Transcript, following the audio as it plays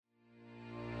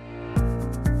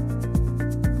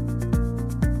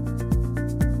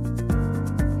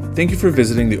Thank you for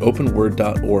visiting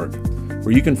theopenword.org,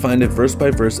 where you can find a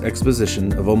verse-by-verse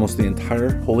exposition of almost the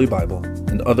entire Holy Bible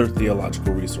and other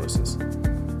theological resources.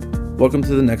 Welcome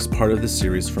to the next part of this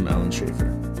series from Alan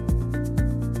Schaefer.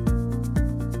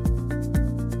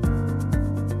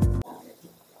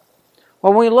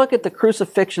 Well, when we look at the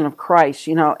crucifixion of Christ,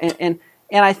 and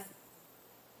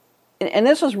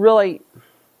this is really,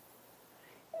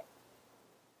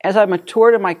 as I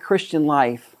matured in my Christian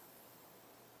life,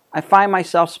 I find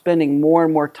myself spending more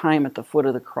and more time at the foot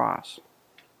of the cross,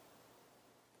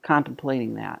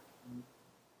 contemplating that.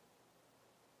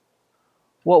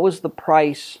 What was the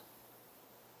price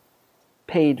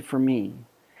paid for me?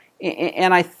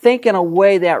 And I think in a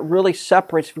way that really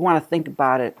separates, if you want to think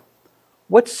about it,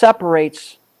 what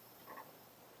separates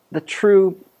the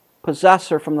true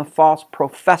possessor from the false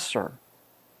professor?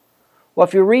 Well,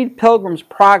 if you read Pilgrim's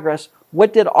Progress,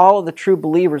 what did all of the true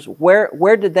believers,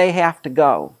 where did they have to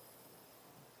go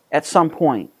at some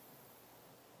point?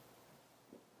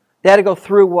 They had to go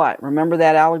through what? Remember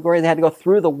that allegory? They had to go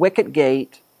through the wicket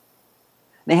gate.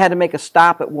 And they had to make a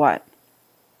stop at what?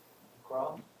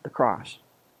 The cross.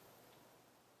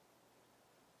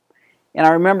 And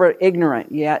I remember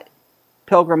ignorant,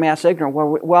 Pilgrim asked ignorant,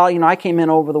 well, I came in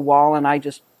over the wall and I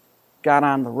just got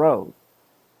on the road.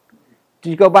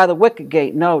 Did you go by the wicket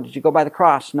gate? No. Did you go by the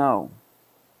cross? No.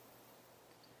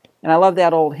 And I love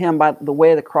that old hymn, by the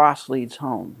way the cross leads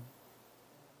home.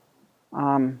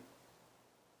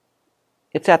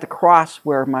 It's at the cross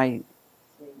where my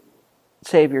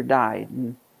Savior died.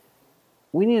 And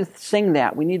we need to sing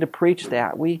that. We need to preach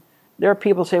that. There are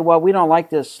people who say, well, we don't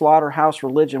like this slaughterhouse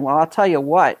religion. Well, I'll tell you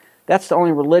what, that's the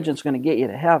only religion that's going to get you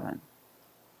to heaven.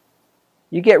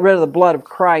 You get rid of the blood of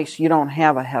Christ, you don't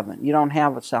have a heaven. You don't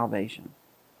have a salvation.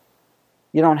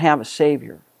 You don't have a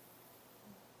Savior.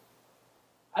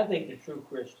 I think the true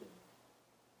Christian,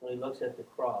 when he looks at the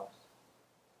cross,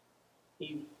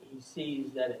 he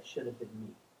sees that it should have been me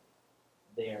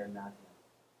there, not him.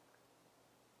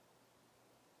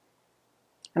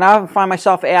 And I often find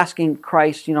myself asking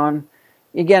Christ, and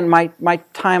again, my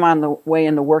time on the way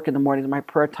into work in the morning, my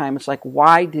prayer time, it's like,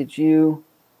 why did you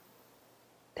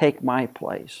take my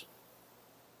place?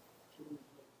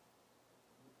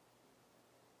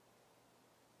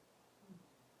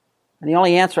 And the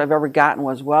only answer I've ever gotten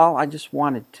was, well, I just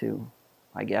wanted to,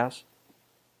 I guess.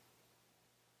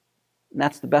 And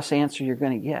that's the best answer you're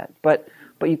going to get. But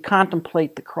you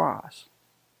contemplate the cross.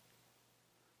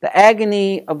 The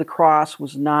agony of the cross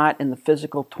was not in the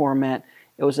physical torment.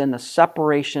 It was in the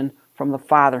separation from the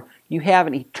Father. You have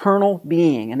an eternal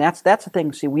being, and that's the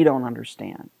thing, we don't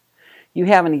understand. You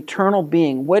have an eternal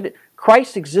being.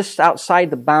 Christ exists outside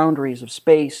the boundaries of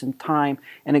space and time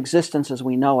and existence as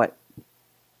we know it.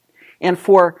 And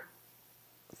for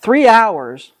 3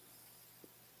 hours,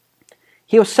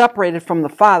 he was separated from the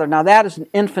Father. Now that is an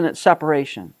infinite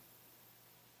separation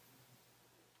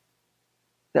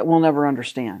that we'll never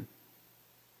understand.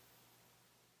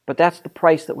 But that's the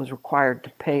price that was required to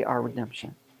pay our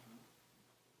redemption.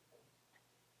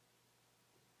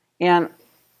 And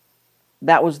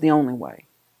that was the only way.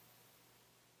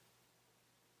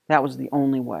 That was the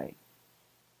only way.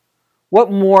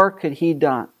 What more could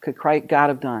God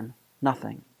have done?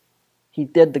 Nothing. He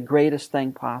did the greatest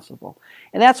thing possible.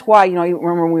 And that's why, you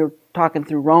remember when we were talking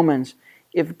through Romans,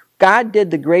 if God did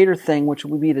the greater thing, which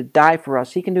would be to die for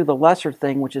us, He can do the lesser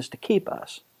thing, which is to keep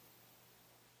us.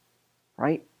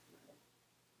 Right?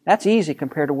 That's easy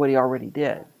compared to what He already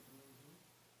did.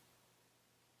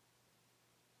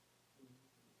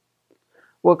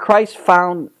 What Christ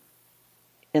found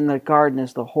in the garden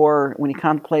is the horror, when He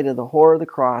contemplated the horror of the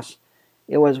cross,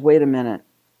 it was, wait a minute,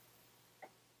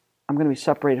 I'm going to be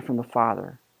separated from the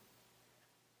Father.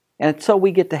 And until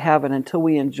we get to heaven, until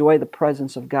we enjoy the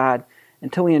presence of God,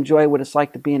 until we enjoy what it's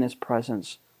like to be in His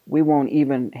presence, we won't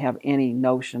even have any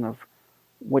notion of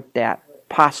what that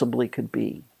possibly could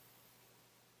be.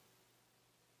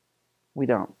 We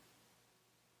don't.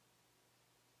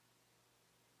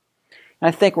 And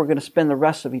I think we're going to spend the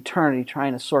rest of eternity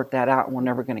trying to sort that out, and we're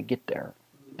never going to get there.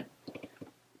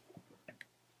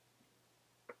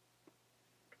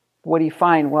 What do you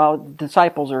find? Well, the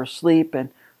disciples are asleep, and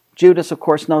Judas, of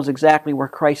course, knows exactly where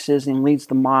Christ is, and leads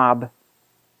the mob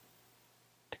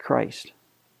to Christ.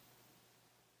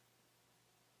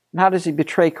 And how does he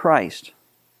betray Christ?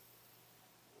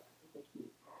 And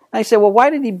I say, well,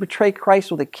 why did he betray Christ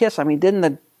with a kiss? I mean, didn't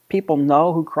the people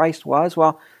know who Christ was?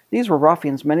 Well, these were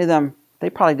ruffians. Many of them,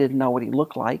 they probably didn't know what he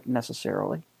looked like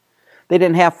necessarily. They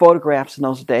didn't have photographs in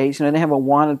those days. They didn't have a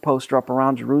wanted poster up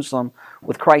around Jerusalem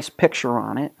with Christ's picture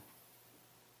on it.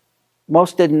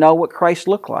 Most didn't know what Christ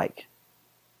looked like.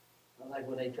 Like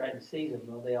when they tried to seize them,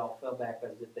 though, they all fell back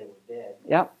as if they were dead.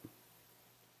 Yep.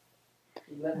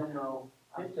 You let them know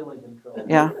I'm still in control.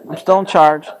 Yeah, I'm still in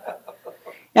charge.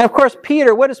 And of course,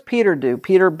 Peter, what does Peter do?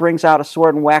 Peter brings out a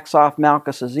sword and whacks off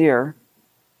Malchus's ear.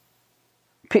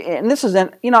 And this is,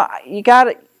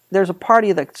 there's a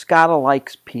party that's gotta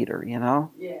likes Peter,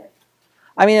 Yeah.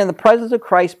 I mean, in the presence of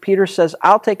Christ, Peter says,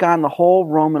 I'll take on the whole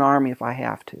Roman army if I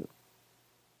have to.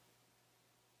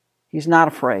 He's not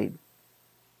afraid.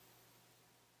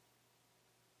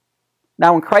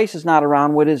 Now, when Christ is not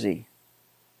around, what is he?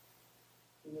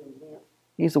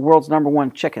 He's the world's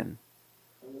 #1 chicken.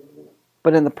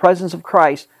 But in the presence of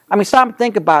Christ, I mean, stop and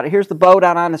think about it. Here's the boat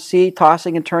out on the sea,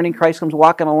 tossing and turning. Christ comes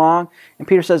walking along. And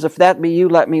Peter says, if that be you,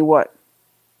 let me what?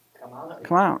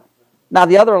 Come out. Now,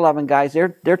 the other 11 guys,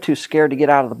 they're too scared to get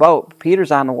out of the boat.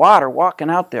 Peter's on the water, walking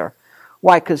out there.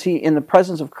 Why? Because in the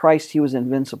presence of Christ, he was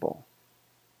invincible.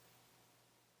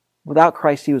 Without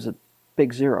Christ, he was a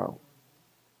big zero.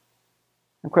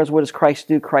 Of course, what does Christ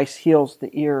do? Christ heals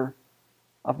the ear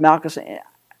of Malchus.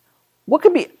 What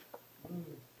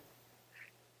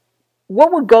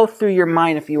would go through your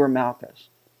mind if you were Malchus?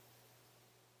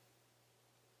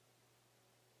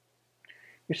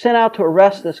 You're sent out to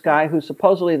arrest this guy who's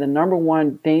supposedly the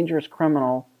 #1 dangerous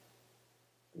criminal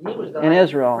He was the in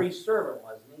Israel. priest servant,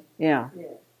 wasn't he? Yeah.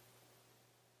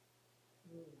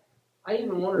 I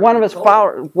even wondered. One of his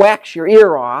followers whacks your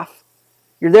ear off.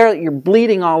 You're there, you're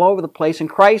bleeding all over the place, and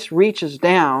Christ reaches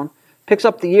down, picks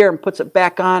up the ear and puts it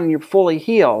back on, and you're fully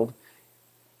healed.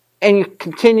 And you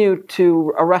continue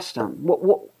to arrest him.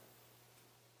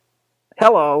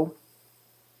 Hello.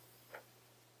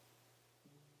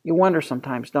 You wonder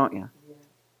sometimes, don't you?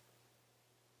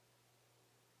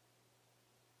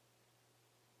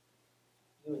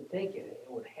 You would think it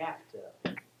would have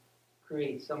to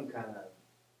create some kind of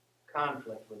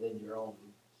conflict within your own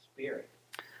spirit.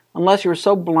 Unless you were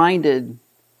so blinded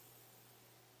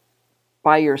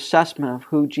by your assessment of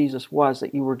who Jesus was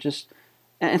that you were just...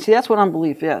 And see, that's what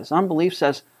unbelief is. Unbelief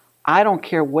says, I don't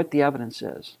care what the evidence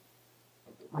is.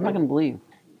 I'm not going to believe.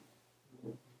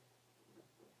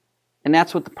 And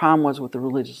that's what the problem was with the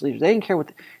religious leaders. They didn't care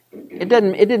what... It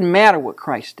didn't matter what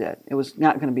Christ did. It was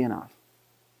not going to be enough.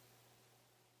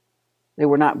 They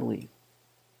were not believed.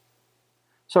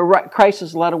 So Christ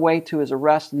is led away to his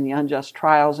arrest and the unjust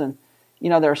trials. And,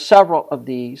 there are several of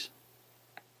these.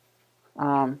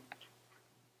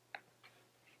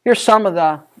 Here's some of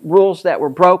the rules that were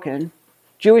broken.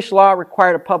 Jewish law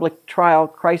required a public trial.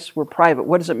 Christ's were private.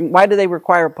 What does it mean? Why do they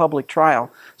require a public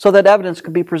trial? So that evidence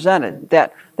could be presented,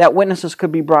 that witnesses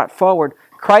could be brought forward.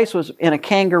 Christ was in a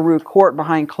kangaroo court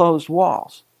behind closed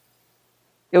walls.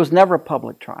 It was never a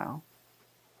public trial.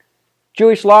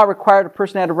 Jewish law required a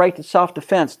person had a right to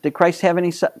self-defense. Did Christ have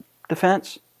any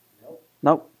defense?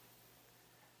 Nope.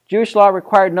 Jewish law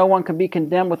required no one could be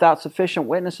condemned without sufficient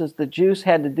witnesses. The Jews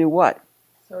had to do what?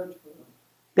 Search for them.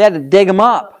 They had to dig them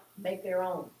up. Make their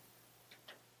own.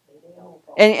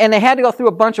 And they had to go through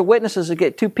a bunch of witnesses to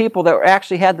get two people that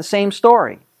actually had the same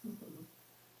story.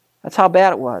 That's how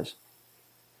bad it was.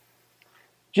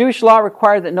 Jewish law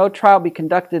required that no trial be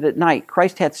conducted at night.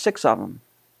 Christ had 6 of them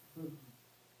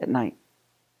at night.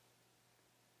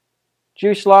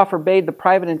 Jewish law forbade the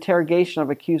private interrogation of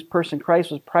an accused person.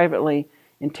 Christ was privately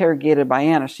interrogated by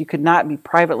Annas. You could not be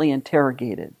privately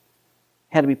interrogated. It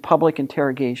had to be public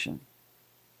interrogation.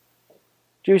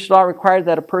 Jewish law required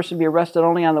that a person be arrested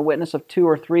only on the witness of 2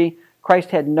 or 3.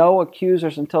 Christ had no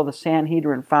accusers until the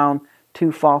Sanhedrin found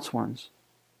 2 false ones.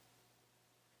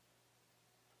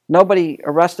 Nobody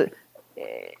arrested.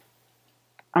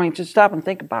 I mean, just stop and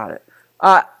think about it.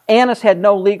 Annas had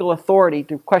no legal authority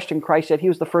to question Christ, yet he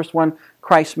was the first one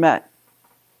Christ met.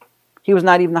 He was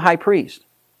not even the high priest.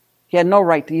 He had no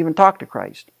right to even talk to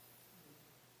Christ.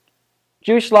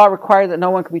 Jewish law required that no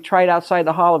one could be tried outside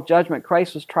the hall of judgment.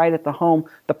 Christ was tried at the home,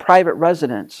 the private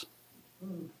residence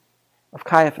of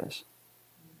Caiaphas.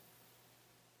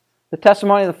 The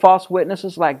testimony of the false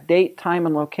witnesses lacked date, time,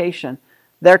 and location.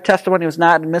 Their testimony was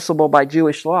not admissible by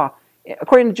Jewish law.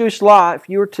 According to Jewish law, if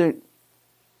you were to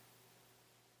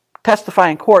testify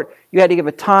in court, you had to give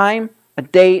a time, a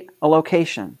date, a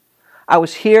location. I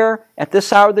was here at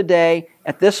this hour of the day,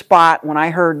 at this spot, when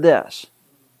I heard this.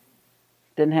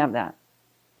 Didn't have that.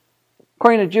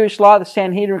 According to Jewish law, the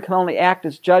Sanhedrin can only act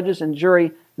as judges and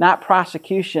jury, not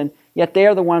prosecution, yet they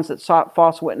are the ones that sought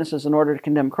false witnesses in order to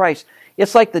condemn Christ.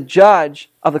 It's like the judge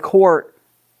of the court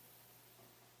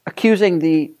accusing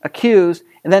the accused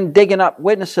and then digging up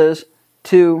witnesses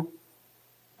to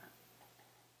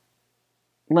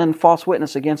lend false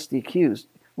witness against the accused.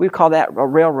 We'd call that a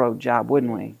railroad job,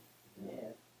 wouldn't we?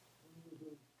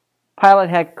 Pilate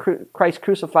had Christ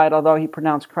crucified, although he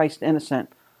pronounced Christ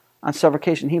innocent on several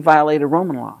occasions. He violated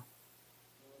Roman law,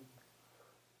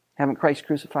 having Christ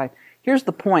crucified. Here's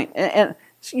the point, and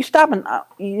you stop and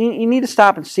you need to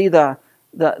stop and see the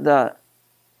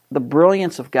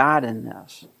brilliance of God in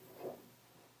this.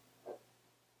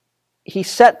 He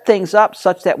set things up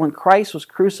such that when Christ was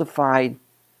crucified,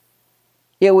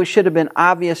 it should have been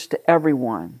obvious to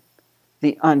everyone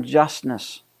the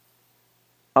unjustness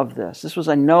of this. This was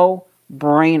a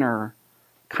no-brainer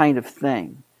kind of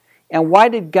thing. And why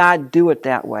did God do it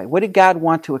that way? What did God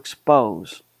want to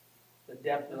expose? The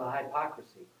depth of the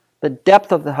hypocrisy. The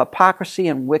depth of the hypocrisy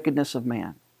and wickedness of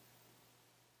man.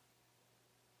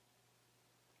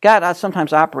 God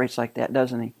sometimes operates like that,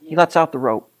 doesn't he? He lets out the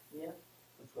rope. Yeah.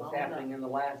 That's what's happening in the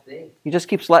last days. He just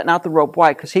keeps letting out the rope.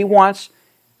 Why? Because he wants...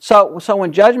 So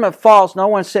when judgment falls, no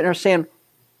one's sitting there saying,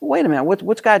 wait a minute,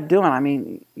 what's God doing? I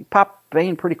mean, he popped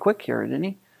Bane pretty quick here, didn't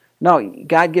he? No,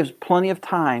 God gives plenty of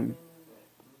time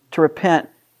to repent,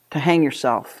 to hang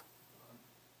yourself.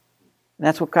 And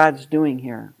that's what God's doing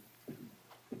here.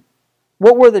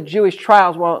 What were the Jewish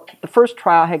trials? Well, the first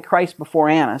trial had Christ before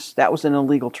Annas. That was an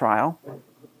illegal trial.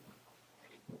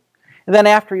 And then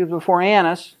after he was before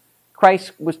Annas,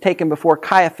 Christ was taken before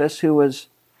Caiaphas, who was...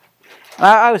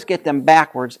 I always get them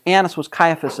backwards. Annas was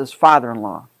Caiaphas'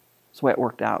 father-in-law. That's the way it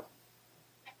worked out.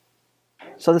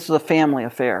 So this is a family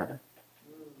affair.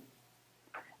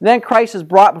 Then Christ is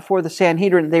brought before the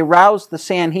Sanhedrin. They roused the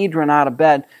Sanhedrin out of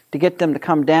bed to get them to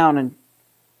come down and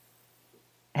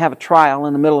have a trial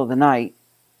in the middle of the night.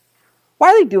 Why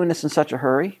are they doing this in such a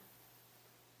hurry?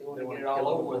 They want to get it all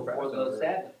over with before the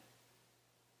Sabbath.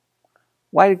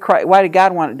 Why did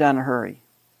God want it done in a hurry?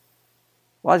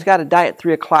 Well, he's got to die at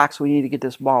 3 o'clock, so we need to get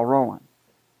this ball rolling.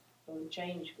 So the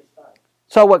change could start.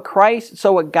 So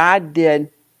what God did,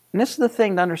 and this is the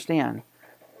thing to understand,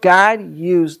 God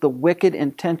used the wicked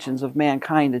intentions of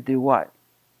mankind to do what?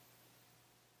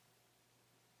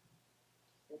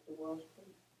 Get the world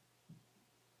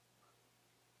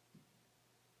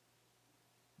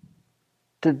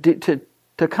straight.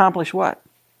 To accomplish what?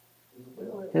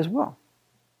 His will.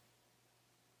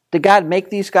 Did God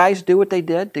make these guys do what they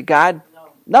did? Did God?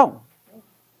 No.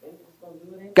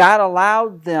 God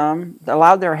allowed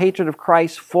their hatred of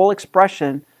Christ full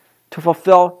expression to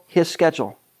fulfill His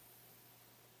schedule.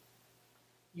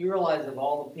 You realize of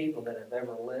all the people that have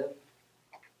ever lived,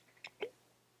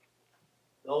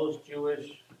 those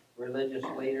Jewish religious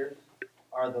leaders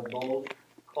are the most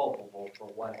culpable for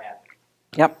what happened.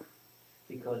 Yep.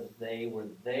 Because they were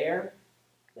there,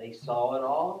 they saw it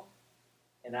all,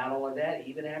 and not only that,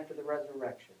 even after the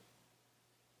resurrection,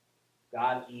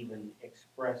 God even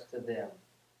expressed to them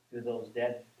through those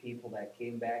dead people that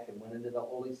came back and went into the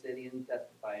holy city and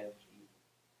testified of Jesus.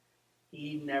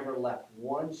 He never left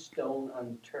one stone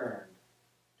unturned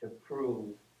to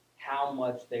prove how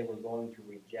much they were going to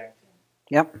reject him.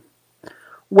 Yep.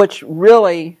 Which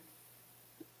really,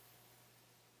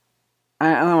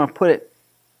 I want to put it,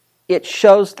 it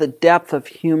shows the depth of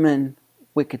human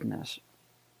wickedness.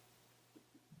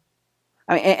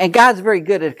 I mean, and God's very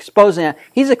good at exposing it.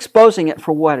 He's exposing it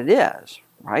for what it is,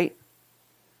 right?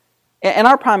 And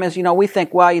our problem is, we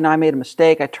think, well, I made a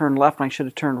mistake. I turned left and I should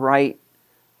have turned right.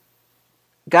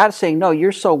 God's saying, no,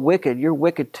 you're so wicked. You're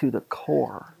wicked to the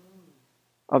core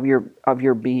of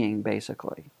your being,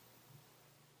 basically.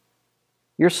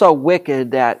 You're so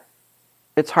wicked that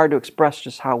it's hard to express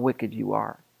just how wicked you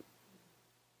are.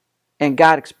 And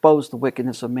God exposed the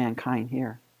wickedness of mankind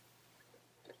here.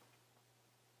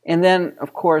 And then,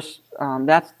 of course,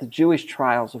 that's the Jewish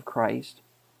trials of Christ.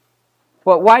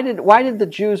 But why did the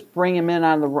Jews bring him in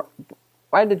on the?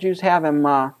 Why did the Jews have him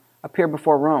appear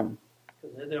before Rome?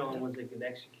 Because they're the only ones that could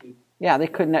execute. Yeah, they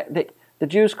couldn't. The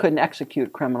Jews couldn't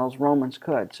execute criminals. Romans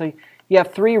could. So you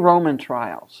have 3 Roman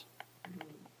trials.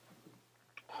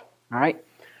 All right.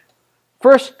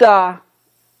 First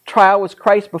trial was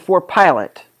Christ before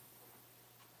Pilate.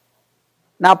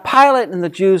 Now, Pilate and the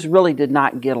Jews really did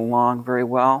not get along very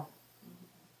well.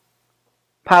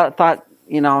 Pilate thought,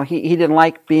 he didn't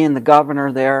like being the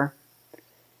governor there.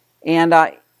 And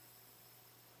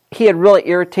he had really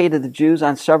irritated the Jews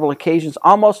on several occasions,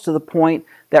 almost to the point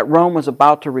that Rome was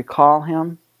about to recall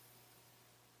him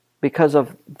because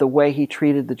of the way he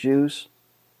treated the Jews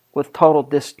with total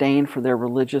disdain for their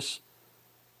religious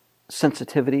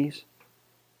sensitivities.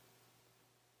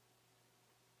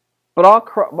 But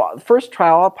the first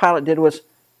trial, all Pilate did was,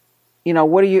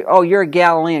 what are you? Oh, you're a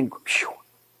Galilean.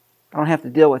 I don't have to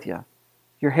deal with you.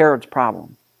 You're Herod's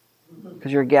problem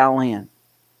because you're a Galilean.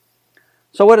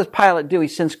 So what does Pilate do? He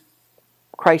sends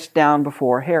Christ down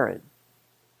before Herod.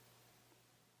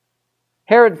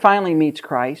 Herod finally meets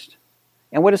Christ.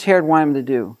 And what does Herod want him to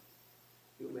do?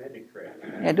 Do magic trick.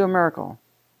 Yeah, do a miracle.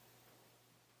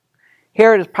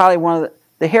 Herod is probably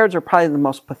the Herods are probably the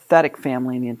most pathetic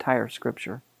family in the entire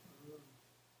Scripture.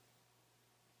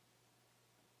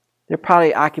 They're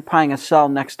probably occupying a cell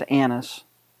next to Annas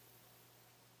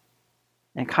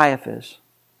and Caiaphas.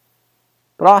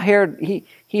 But all Herod,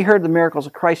 he heard the miracles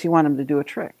of Christ. He wanted him to do a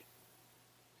trick.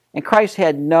 And Christ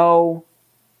had no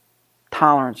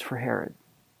tolerance for Herod.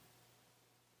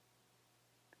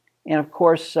 And of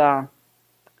course,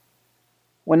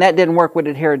 when that didn't work, what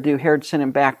did Herod do? Herod sent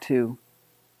him back to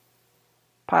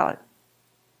Pilate.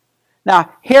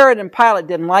 Now, Herod and Pilate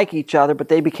didn't like each other, but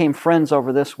they became friends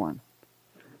over this one.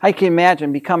 How can you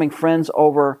imagine becoming friends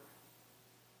over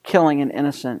killing an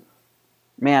innocent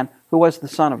man who was the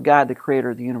Son of God, the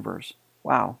creator of the universe?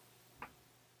 Wow.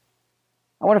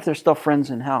 I wonder if they're still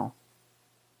friends in hell.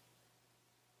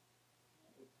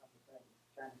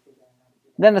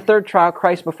 Then the third trial,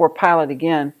 Christ before Pilate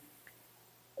again.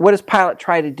 What does Pilate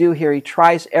try to do here? He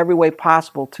tries every way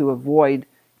possible to avoid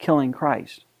killing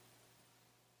Christ.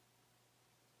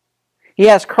 He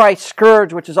has Christ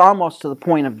scourged, which is almost to the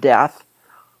point of death,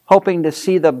 hoping to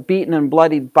see the beaten and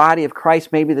bloodied body of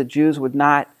Christ. Maybe the Jews would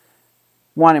not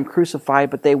want him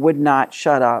crucified, but they would not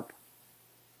shut up.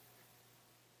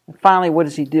 And finally, what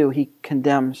does he do? He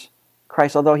condemns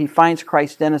Christ. Although he finds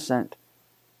Christ innocent,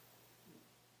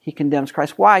 he condemns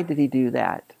Christ. Why did he do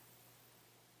that?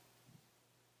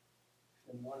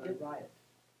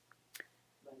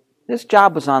 His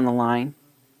job was on the line.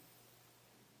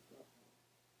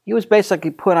 He was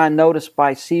basically put on notice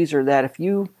by Caesar that if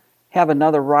you have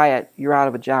another riot, you're out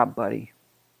of a job, buddy.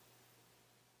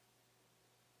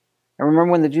 And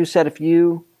remember when the Jews said, if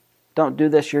you don't do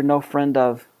this, you're no friend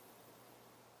of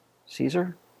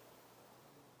Caesar?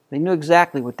 They knew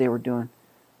exactly what they were doing.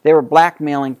 They were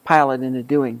blackmailing Pilate into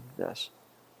doing this.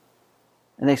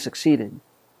 And they succeeded.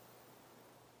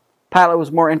 Pilate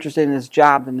was more interested in his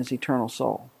job than his eternal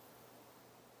soul.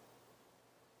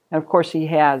 And of course he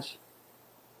has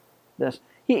this.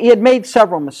 He had made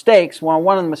several mistakes. Well,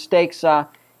 one of the mistakes,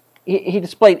 he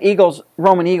displayed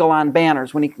Roman eagle on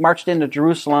banners. When he marched into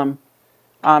Jerusalem,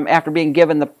 after being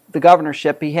given the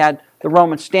governorship, he had the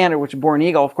Roman standard, which bore an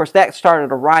eagle. Of course, that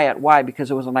started a riot. Why? Because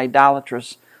it was an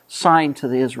idolatrous sign to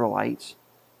the Israelites.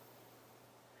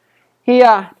 He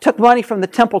took money from the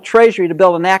temple treasury to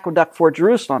build an aqueduct for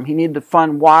Jerusalem. He needed to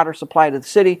fund water supply to the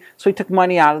city, so he took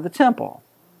money out of the temple.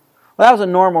 Well, that was a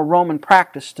normal Roman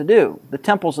practice to do. The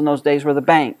temples in those days were the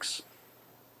banks.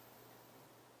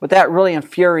 But that really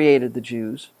infuriated the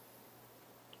Jews.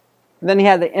 And then he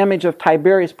had the image of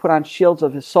Tiberius put on shields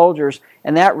of his soldiers,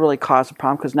 and that really caused a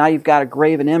problem because now you've got a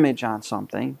graven image on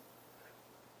something.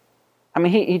 I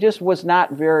mean, he just was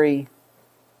not very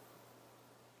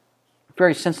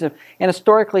sensitive. And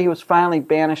historically, he was finally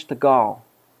banished to Gaul,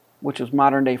 which was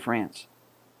modern-day France.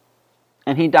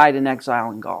 And he died in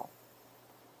exile in Gaul.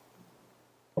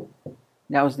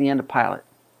 That was the end of Pilate.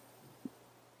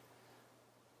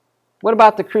 What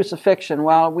about the crucifixion?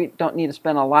 Well, we don't need to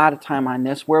spend a lot of time on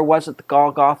this. Where was it? The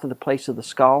Golgotha, the place of the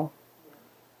skull?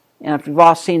 And if you've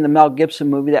all seen the Mel Gibson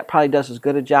movie, that probably does as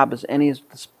good a job as any of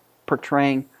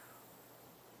portraying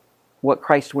what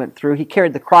Christ went through. He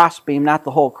carried the crossbeam, not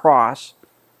the whole cross,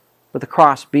 but the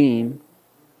crossbeam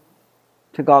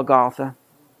to Golgotha.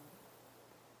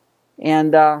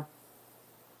 And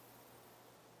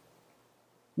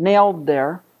nailed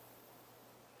there,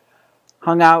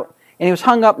 hung out, and he was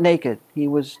hung up naked. He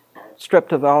was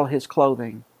stripped of all his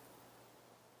clothing.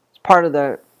 It's part of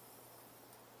the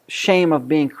shame of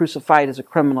being crucified as a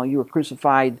criminal. You were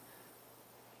crucified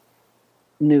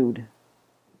nude.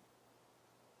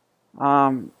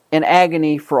 In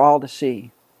agony for all to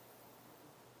see.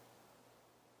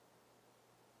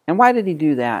 And why did he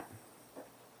do that?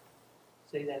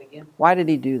 Say that again? Why did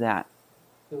he do that?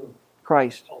 Who?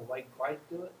 Christ. Oh, why did Christ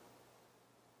do it?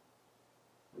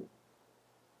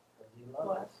 Because he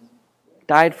loved us.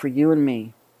 Died for you and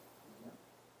me.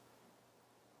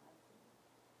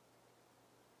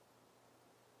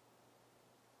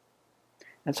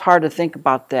 It's hard to think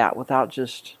about that without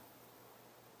just,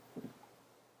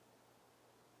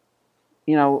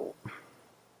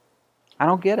 I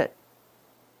don't get it.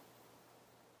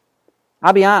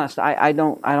 I'll be honest, I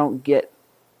don't get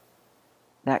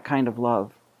that kind of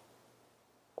love.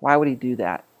 Why would he do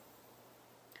that?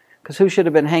 Because who should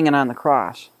have been hanging on the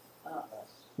cross? Us.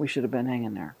 We should have been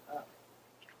hanging there.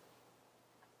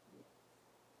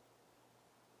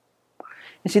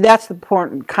 You see, that's the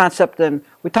important concept. And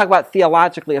we talk about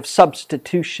theologically of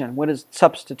substitution. What does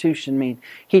substitution mean?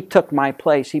 He took my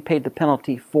place. He paid the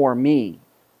penalty for me.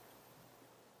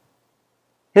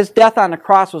 His death on the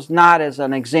cross was not as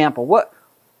an example.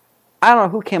 I don't know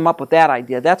who came up with that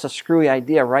idea. That's a screwy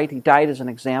idea, right? He died as an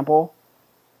example.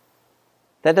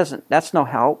 That's no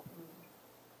help.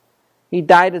 He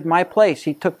died in my place.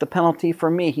 He took the penalty for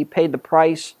me. He paid the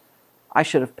price I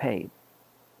should have paid.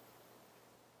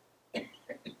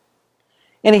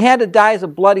 And he had to die as a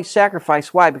bloody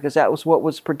sacrifice. Why? Because that was what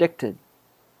was predicted.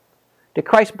 Did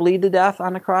Christ bleed to death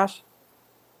on the cross?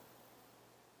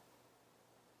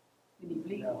 Did he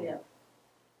bleed to death?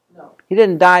 No. He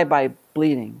didn't die by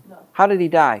bleeding. No. How did he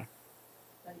die?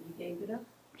 He gave it up.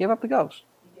 He gave up the ghost.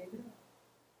 He gave it up.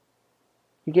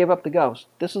 He gave up the ghost.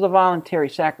 This is a voluntary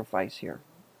sacrifice here.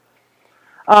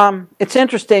 It's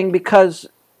interesting because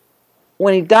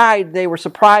when he died, they were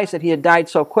surprised that he had died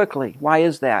so quickly. Why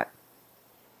is that?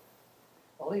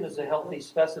 Well, he was a healthy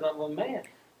specimen of a man.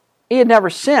 He had never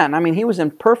sinned. I mean, he was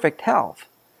in perfect health.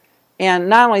 And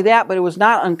not only that, but it was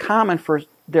not uncommon for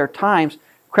their times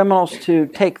criminals to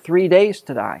take 3 days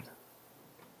to die.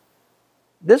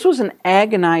 This was an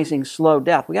agonizing, slow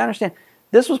death. We got to understand,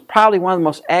 this was probably one of the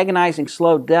most agonizing,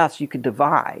 slow deaths you could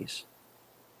devise.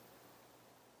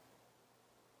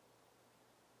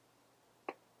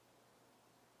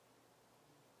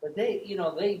 But they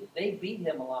beat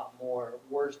him a lot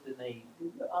worse than they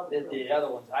did the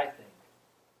other ones, I think.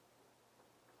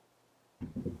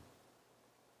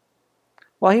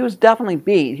 Well, he was definitely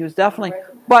beat. He was definitely,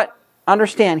 but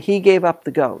understand, he gave up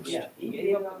the ghost. Yeah, he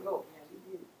gave up the ghost.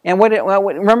 And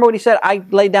remember what he said? I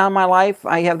lay down my life.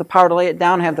 I have the power to lay it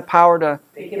down. I have the power to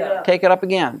take it up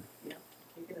again. Yeah,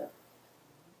 take it up.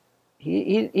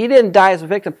 He didn't die as a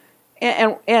victim.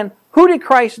 And who did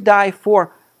Christ die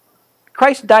for?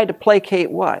 Christ died to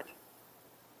placate what?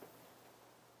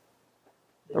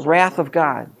 The wrath of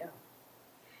God.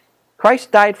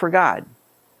 Christ died for God.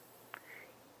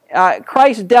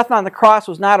 Christ's death on the cross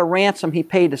was not a ransom he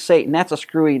paid to Satan. That's a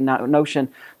screwy notion.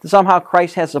 That somehow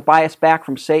Christ has to buy us back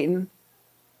from Satan.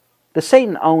 Does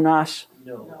Satan own us?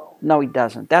 No, he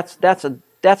doesn't. That's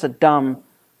a dumb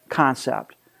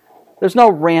concept. There's no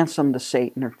ransom to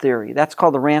Satan or theory. That's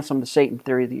called the ransom to Satan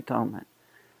theory of the atonement.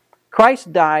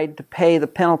 Christ died to pay the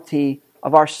penalty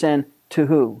of our sin to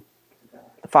who?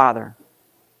 The Father.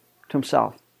 To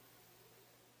himself.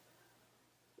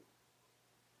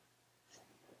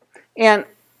 And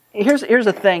here's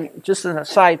the thing, just as an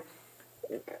aside.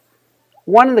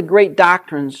 One of the great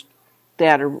doctrines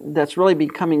that's really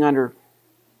becoming under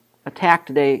attack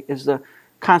today is the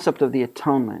concept of the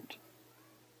atonement.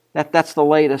 That's the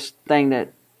latest thing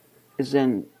that is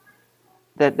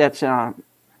that's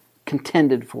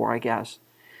contended for, I guess.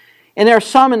 And there are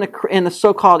some in the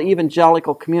so-called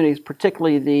evangelical communities,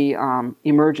 particularly the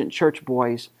emergent church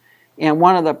boys. And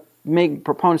one of the big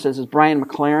proponents is Brian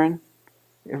McLaren.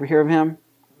 You ever hear of him?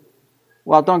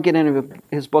 Well, don't get into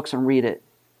his books and read it.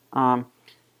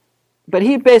 But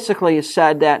he basically has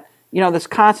said that, this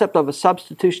concept of a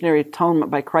substitutionary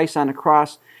atonement by Christ on the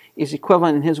cross is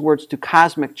equivalent, in his words, to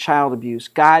cosmic child abuse.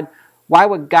 Why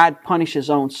would God punish his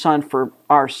own son for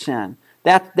our sin?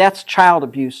 That's child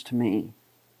abuse to me.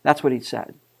 That's what he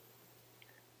said.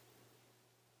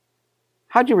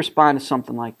 How'd you respond to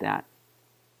something like that?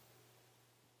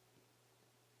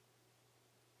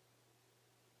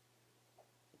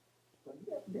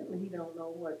 Evidently, he don't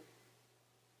know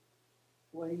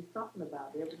what he's talking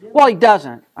about. Well, he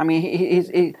doesn't. I mean,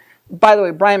 he by the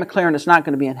way, Brian McLaren is not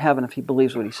going to be in heaven if he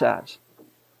believes what he says.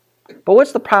 But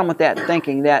what's the problem with that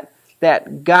thinking,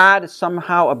 that God is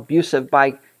somehow abusive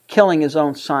by killing his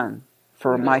own son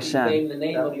for my sin? You just defamed the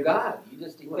name of God. You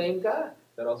just defamed God.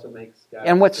 That also makes God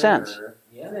in what sense?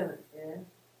 Yeah.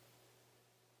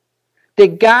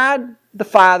 Did God the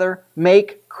Father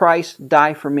make Christ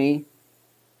die for me?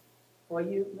 For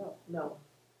you? No.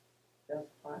 That's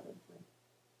fine.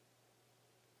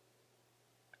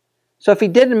 So if he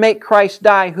didn't make Christ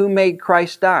die, who made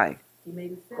Christ die? He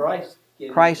made himself.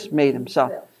 Christ made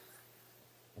himself.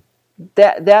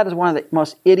 That is one of the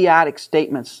most idiotic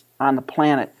statements on the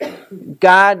planet.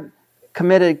 God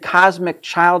committed cosmic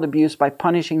child abuse by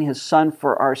punishing his son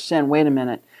for our sin. Wait a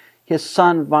minute. His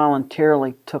son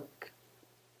voluntarily took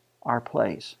our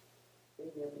place. They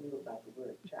never knew about the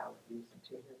word child abuse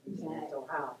until recently. So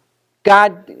how?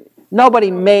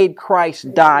 Nobody made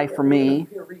Christ die for me.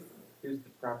 Here's the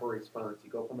proper response. You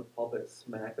go from the pulpit,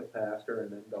 smack a pastor,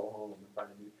 and then go home and find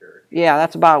a new church. Yeah,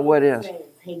 that's about what it is.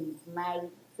 He's made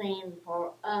sin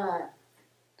for us.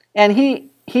 And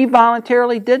he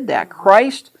voluntarily did that.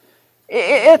 Christ,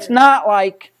 it's not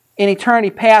like in eternity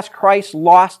past Christ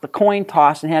lost the coin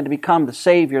toss and had to become the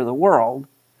Savior of the world.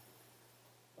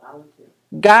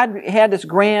 God had this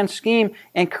grand scheme,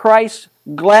 and Christ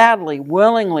gladly,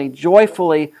 willingly,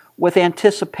 joyfully with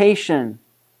anticipation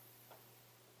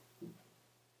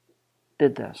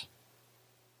did this.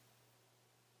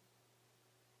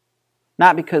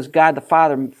 Not because God the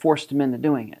Father forced him into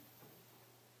doing it.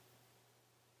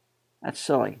 That's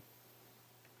silly.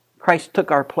 Christ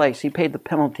took our place. He paid the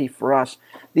penalty for us.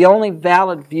 The only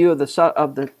valid view of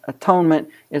the atonement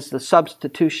is the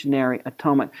substitutionary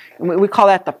atonement. And we call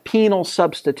that the penal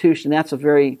substitution. That's a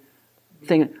very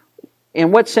thing.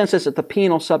 In what sense is it the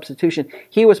penal substitution?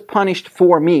 He was punished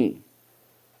for me.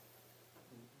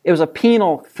 It was a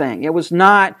penal thing. It was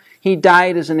not he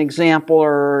died as an example,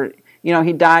 or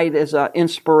he died as an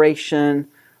inspiration.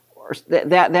 Or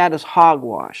that is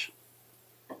hogwash.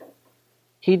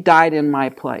 He died in my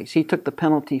place. He took the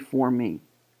penalty for me.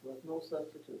 There was no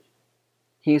substitution.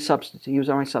 He was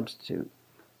our substitute.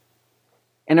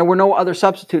 And there were no other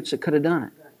substitutes that could have done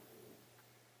it.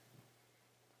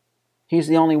 He's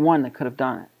the only one that could have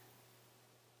done it.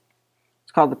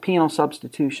 It's called the penal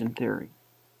substitution theory.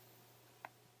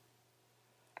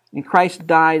 And Christ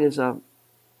died as a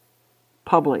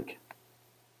public.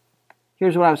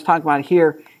 Here's what I was talking about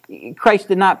here. Christ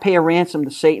did not pay a ransom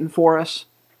to Satan for us.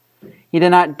 He did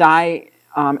not die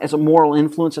as a moral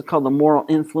influence. It's called the moral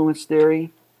influence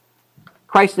theory.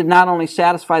 Christ did not only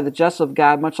satisfy the justice of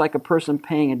God, much like a person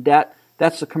paying a debt.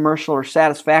 That's the commercial or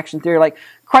satisfaction theory. Like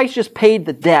Christ just paid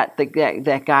the debt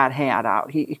that God had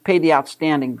out. He paid the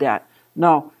outstanding debt.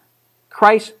 No,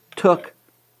 Christ took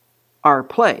our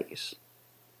place.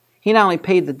 He not only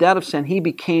paid the debt of sin, he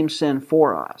became sin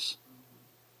for us.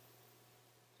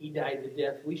 He died the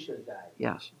death we should have died.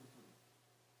 Yes.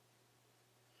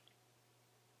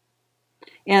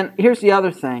 And here's the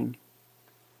other thing.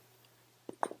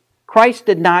 Christ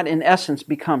did not, in essence,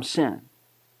 become sin.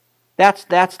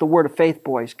 That's the word of faith,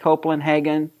 boys. Copeland,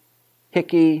 Hagen,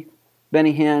 Hickey,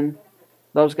 Benny Hinn,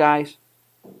 those guys.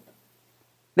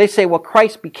 They say, well,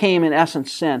 Christ became, in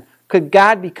essence, sin. Could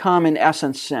God become, in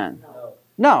essence, sin?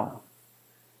 No.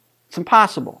 It's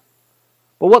impossible.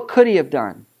 But what could he have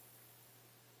done?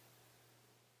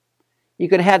 You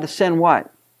could have had the sin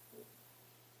what?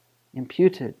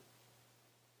 Imputed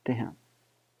to him.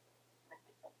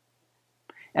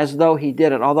 As though he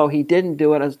did it. Although he didn't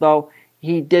do it, as though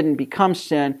he didn't become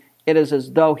sin, it is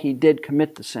as though he did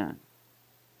commit the sin.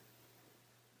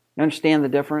 You understand the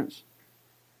difference?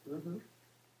 Mm-hmm.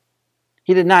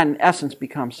 He did not, in essence,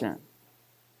 become sin.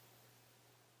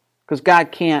 Because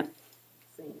God can't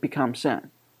become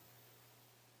sin.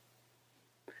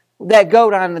 That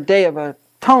goat on the Day of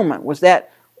Atonement, was that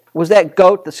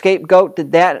goat, the scapegoat,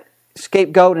 did that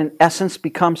scapegoat in essence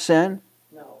become sin?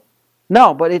 No.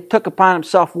 No, but it took upon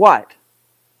himself what?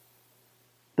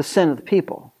 The sin of the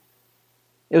people.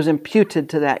 It was imputed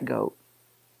to that goat.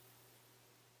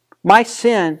 My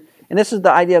sin, and this is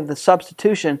the idea of the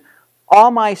substitution,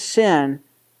 all my sin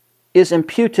is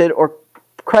imputed or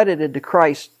credited to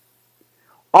Christ.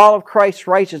 All of Christ's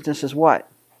righteousness is what?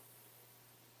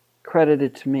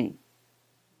 Credited to me.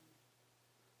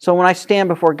 So when I stand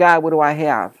before God, what do I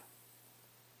have?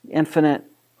 Infinite,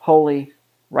 holy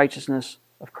righteousness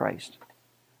of Christ.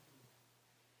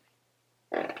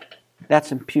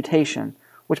 That's imputation,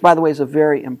 which, by the way, is a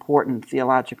very important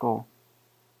theological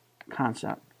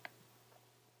concept.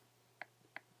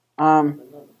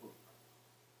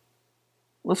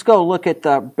 Let's go look at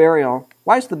the burial.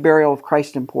 Why is the burial of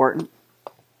Christ important?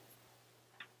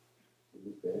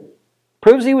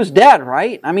 Proves he was dead,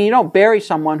 right? I mean, you don't bury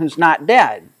someone who's not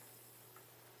dead.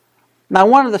 Now,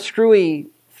 one of the screwy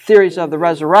theories of the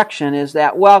resurrection is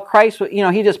that, well, Christ,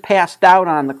 he just passed out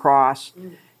on the cross,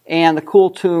 and the cool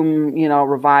tomb,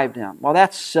 revived him. Well,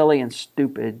 that's silly and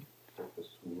stupid.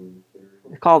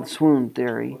 It's called the swoon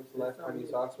theory. When's the last time you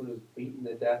saw someone who was beaten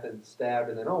to death and stabbed,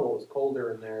 and then, it was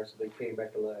colder in there, so they came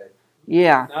back to life?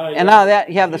 Yeah, and now that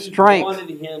you have the strength. Wanted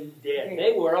him dead.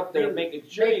 They were up there making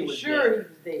sure he was dead.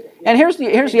 And here's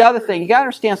the other thing. You got to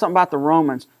understand something about the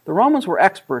Romans. The Romans were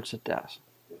experts at this.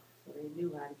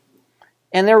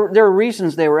 And there were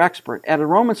reasons they were expert. At a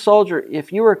Roman soldier,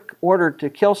 if you were ordered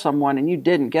to kill someone and you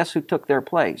didn't, guess who took their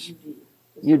place?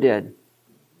 You did.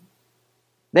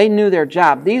 They knew their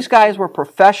job. These guys were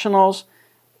professionals.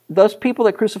 Those people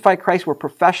that crucified Christ were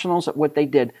professionals at what they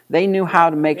did. They knew how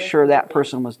to make sure that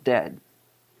person was dead.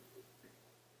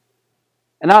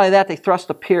 And not only that, they thrust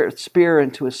a spear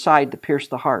into his side to pierce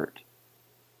the heart.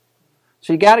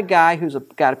 So you got a guy who's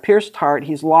got a pierced heart.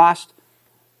 He's lost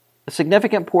a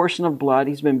significant portion of blood.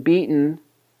 He's been beaten.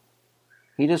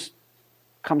 He just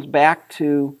comes back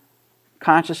to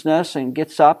consciousness and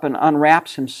gets up and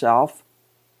unwraps himself.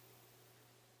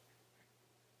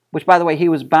 Which, by the way, he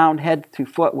was bound head to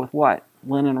foot with what?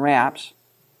 Linen wraps.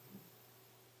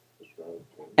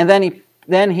 And then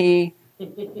then he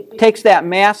takes that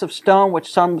massive stone,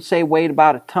 which some say weighed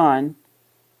about a ton,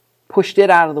 pushed it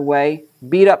out of the way,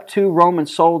 beat up 2 Roman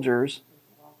soldiers,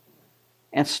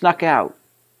 and snuck out.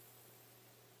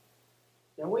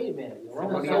 Now wait a minute. The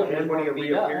Roman When he- soldiers when he weren't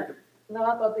beat up. reappeared, No,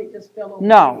 I thought they just fell over.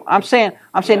 No, I'm saying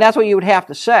that's what you would have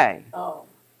to say. Oh,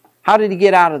 How did he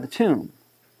get out of the tomb?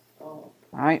 oh. All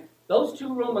right? Those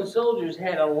 2 Roman soldiers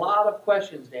had a lot of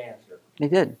questions to answer. They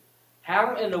did.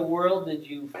 How in the world did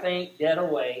you faint dead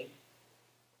away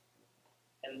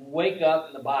and wake up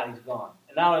and the body's gone?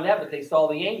 And not only that, but they saw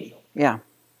the angel. Yeah.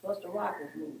 Plus the rock was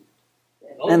moved.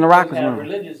 Those And the rock folks was had a moved.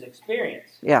 religious experience.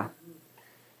 Yeah.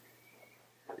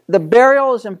 The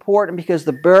burial is important because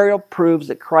the burial proves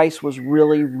that Christ was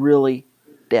really, really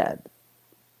dead.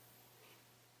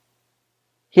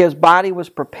 His body was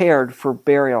prepared for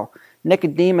burial.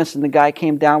 Nicodemus and the guy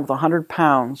came down with 100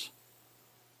 pounds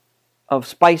of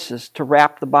spices to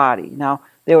wrap the body. Now,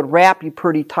 they would wrap you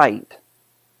pretty tight.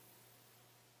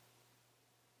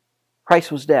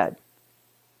 Christ was dead.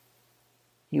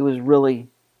 He was really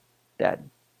dead.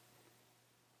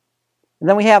 And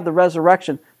then we have the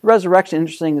resurrection. The resurrection,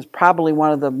 interesting, is probably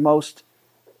one of the most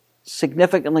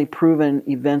significantly proven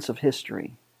events of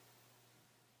history.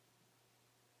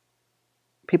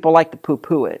 People like to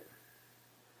poo-poo it.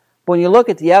 But when you look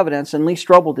at the evidence, and Lee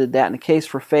Strobel did that in A Case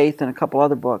for Faith and a couple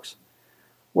other books,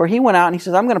 where he went out and he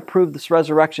says, I'm going to prove this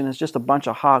resurrection is just a bunch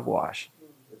of hogwash.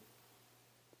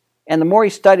 And the more he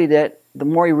studied it, the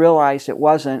more he realized it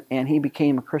wasn't, and he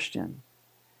became a Christian.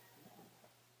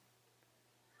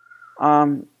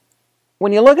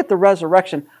 When you look at the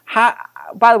resurrection,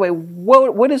 by the way,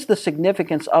 what is the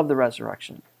significance of the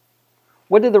resurrection?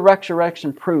 What did the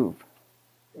resurrection prove?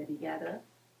 That he got up.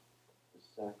 the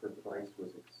sacrifice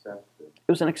was accepted.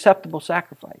 It was an acceptable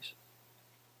sacrifice.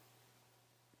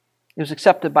 It was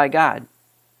accepted by God.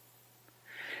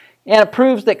 And it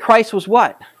proves that Christ was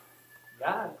what?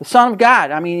 God. The Son of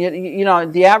God. I mean,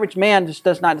 the average man just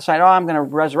does not decide, I'm going to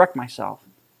resurrect myself.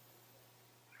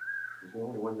 He's the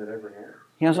only one that ever has.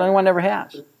 He was the only one that ever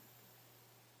has.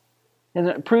 And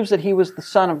it proves that he was the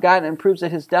Son of God, and it proves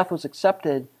that his death was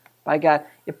accepted by God.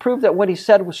 It proved that what he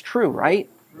said was true, right?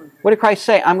 What did Christ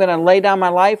say? I'm going to lay down my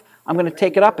life, I'm going to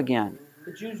take it up again.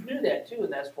 The Jews knew that too,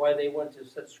 and that's why they went to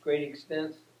such great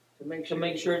extents to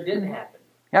make sure it didn't happen.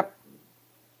 Yep.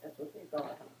 That's what they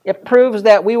thought. It proves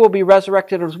that we will be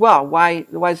resurrected as well. Why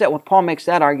is that? Well, Paul makes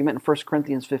that argument in 1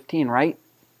 Corinthians 15, right?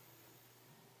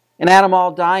 In Adam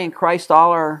all die, in Christ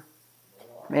all are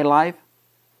made alive.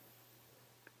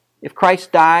 If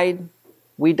Christ died,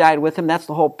 we died with him. That's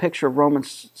the whole picture of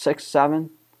Romans 6, 7.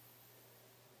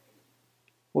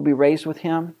 We'll be raised with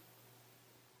him.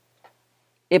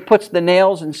 It puts the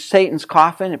nails in Satan's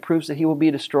coffin. It proves that he will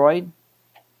be destroyed.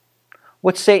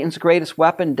 What's Satan's greatest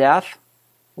weapon? Death.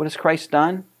 What has Christ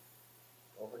done?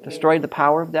 Destroyed the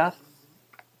power of death.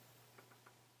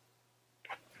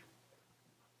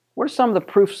 What are some of the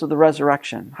proofs of the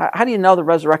resurrection? How do you know the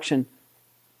resurrection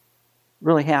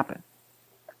really happened?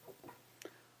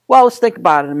 Well, let's think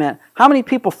about it a minute. How many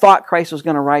people thought Christ was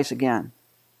going to rise again?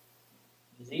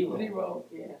 Zero.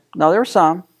 Yeah. No, there were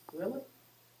some. Really?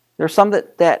 There were some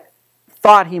that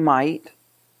thought he might.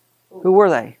 Who were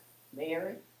they?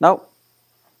 Mary? Nope.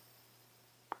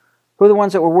 Who are the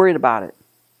ones that were worried about it?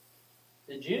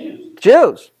 The Jews.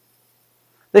 Jews.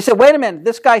 They said, wait a minute,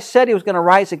 this guy said he was going to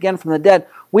rise again from the dead.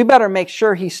 We better make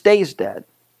sure he stays dead.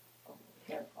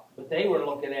 But they were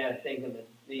looking at it thinking that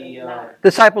the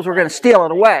Disciples were going to steal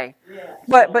it away. Yeah.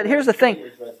 But here's the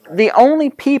thing. The only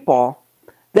people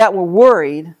that were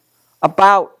worried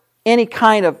about any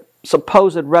kind of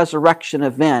supposed resurrection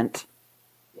event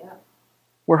Yeah.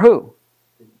 were who?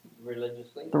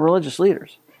 religiously. The religious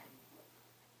leaders.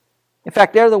 In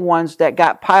fact, they're the ones that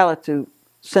got Pilate to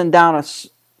send down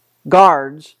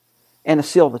guards and to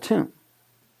seal the tomb.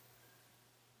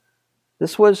 They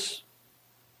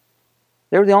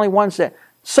were the only ones that...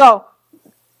 So,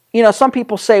 some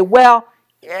people say, well,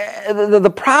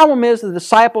 the problem is the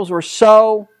disciples were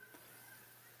so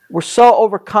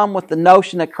overcome with the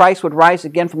notion that Christ would rise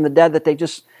again from the dead that they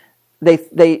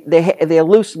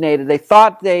hallucinated. They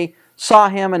thought they saw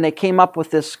him and they came up with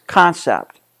this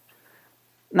concept.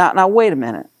 Now wait a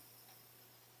minute.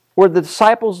 Were the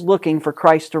disciples looking for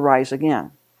Christ to rise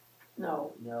again?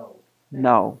 No.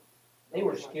 No. They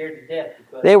were scared to death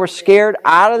because They were scared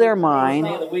out of their the mind.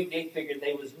 day of the week they figured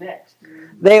they was next.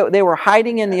 They were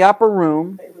hiding in the upper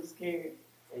room. They were scared.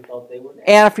 They thought they were next.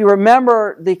 And if you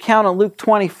remember the account of Luke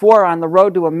 24 on the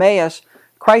road to Emmaus,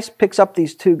 Christ picks up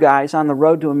these two guys on the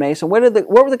road to Emmaus. And what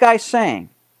were the guys saying?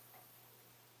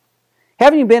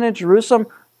 Haven't you been in Jerusalem?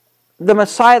 The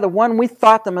Messiah, the one we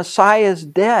thought the Messiah is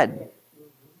dead.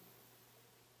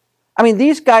 I mean,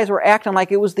 these guys were acting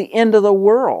like it was the end of the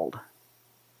world.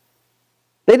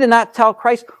 They did not tell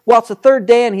Christ, well, it's the third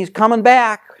day and he's coming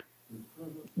back.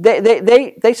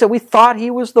 They said, we thought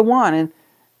he was the one. And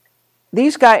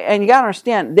these guys, and you got to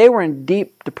understand, they were in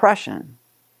deep depression.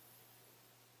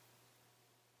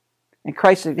 And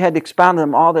Christ had to expound to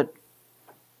them all that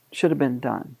should have been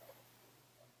done.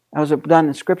 That was done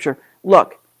in Scripture.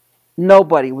 Look,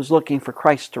 nobody was looking for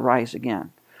Christ to rise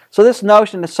again. So this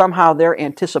notion that somehow their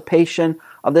anticipation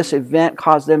of this event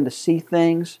caused them to see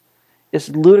things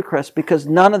is ludicrous, because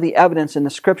none of the evidence in the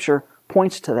Scripture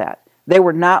points to that. They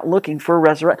were not looking for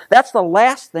resurrection. That's the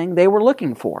last thing they were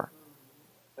looking for.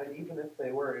 But even if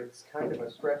they were, it's kind of a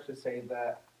stretch to say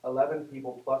that 11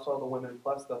 people plus all the women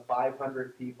plus the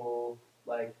 500 people,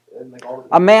 and all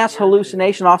the A mass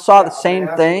hallucination all saw the same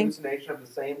thing. Hallucination of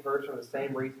the same person, the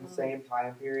same reason, same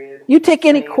time period. You take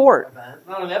any court. Event.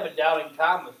 Not only that, but doubting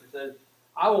Thomas says,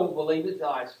 I won't believe it till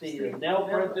I see the nail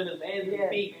prints in his hands and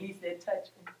feet. He said, touch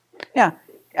me. Yeah.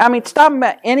 I mean, stop them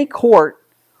at any court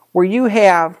where you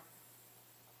have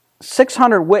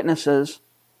 600 witnesses,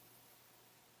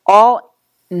 all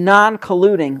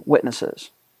non-colluding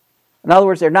witnesses. In other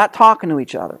words, they're not talking to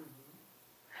each other.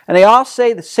 And they all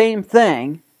say the same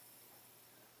thing.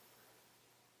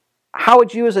 How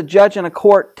would you as a judge in a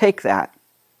court take that?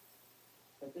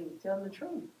 But they were telling the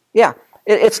truth. Yeah.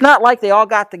 It's not like they all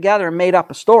got together and made up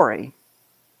a story.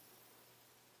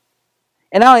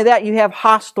 And not only that, you have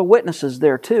hostile witnesses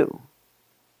there too.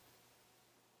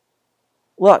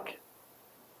 Look,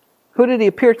 who did he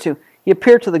appear to? He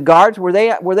appeared to the guards. Were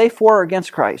they for or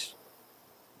against Christ?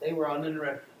 They were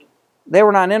uninterested. They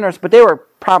were not interested, but they were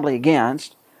probably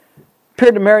against. He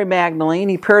appeared to Mary Magdalene.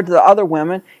 He appeared to the other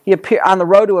women. He appeared on the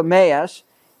road to Emmaus.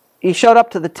 He showed up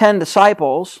to the 10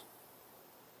 disciples.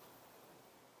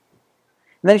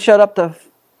 And then he showed up to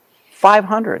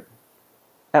 500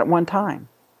 at one time.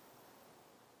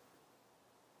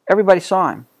 Everybody saw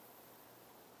him.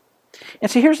 And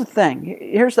see, here's the thing.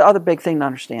 Here's the other big thing to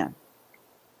understand.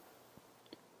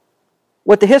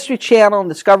 What the History Channel and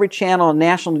Discovery Channel and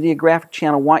National Geographic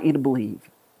Channel want you to believe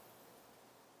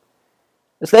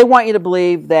is they want you to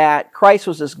believe that Christ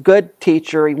was this good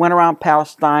teacher. He went around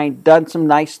Palestine, done some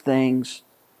nice things.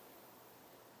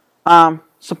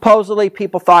 Supposedly,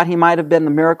 people thought he might have been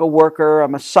the miracle worker, a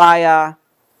Messiah.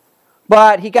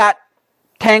 But he got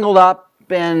tangled up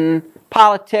in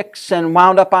politics and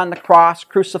wound up on the cross,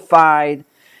 crucified.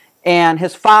 And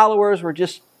his followers were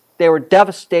they were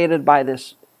devastated by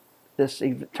this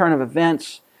turn of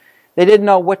events. They didn't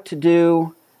know what to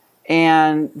do.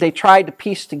 And they tried to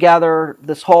piece together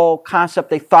this whole concept.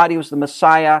 They thought he was the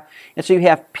Messiah. And so you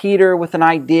have Peter with an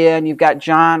idea, and you've got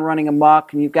John running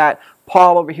amok, and you've got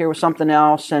Paul over here with something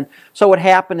else. And so what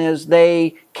happened is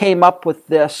they came up with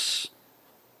this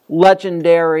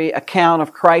legendary account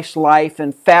of Christ's life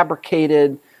and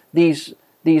fabricated these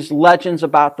legends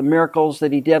about the miracles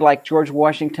that he did, like George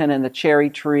Washington and the cherry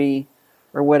tree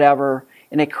or whatever.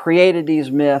 And they created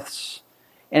these myths.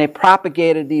 And they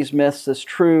propagated these myths as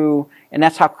true, and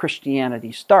that's how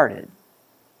Christianity started.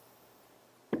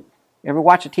 You ever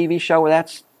watch a TV show where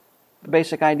that's the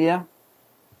basic idea?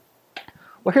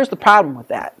 Well, here's the problem with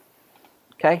that.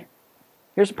 Okay?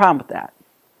 Here's the problem with that.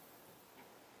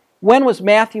 When was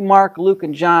Matthew, Mark, Luke,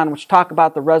 and John, which talk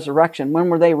about the resurrection, when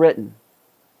were they written?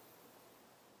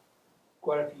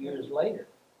 Quite a few years later.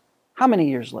 How many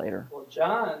years later? Well,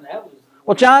 John, that was...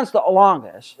 Well, John's the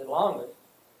longest. The longest.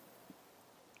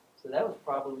 So that was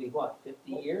probably,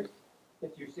 50 years?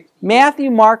 50 or 60 years?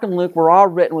 Matthew, Mark, and Luke were all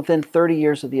written within 30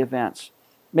 years of the events.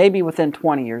 Maybe within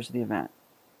 20 years of the event.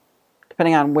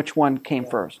 Depending on which one came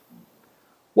first.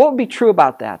 What would be true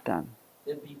about that then?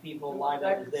 There'd be people alive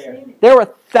that was there. There were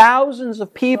thousands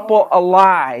of people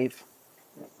alive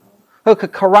who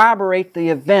could corroborate the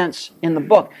events in the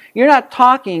book. You're not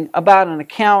talking about an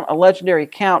account, a legendary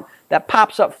account, that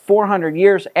pops up 400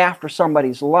 years after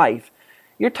somebody's life.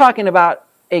 You're talking about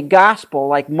a gospel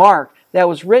like Mark that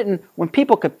was written when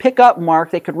people could pick up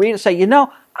Mark, they could read it and say, you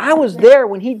know, I was there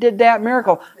when he did that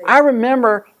miracle. I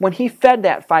remember when he fed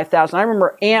that 5,000. I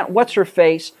remember Aunt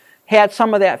What's-Her-Face had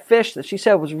some of that fish that she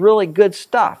said was really good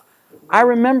stuff. I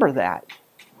remember that.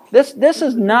 This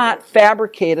is not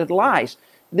fabricated lies.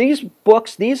 These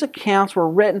books, these accounts were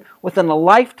written within the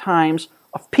lifetimes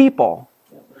of people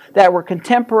that were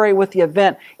contemporary with the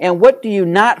event. And what do you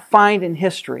not find in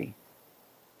history?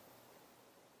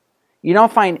 You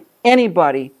don't find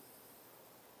anybody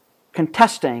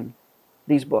contesting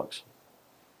these books.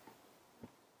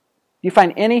 You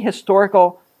find any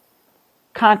historical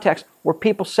context where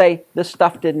people say this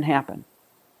stuff didn't happen?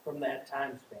 From that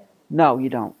time span. No, you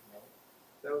don't.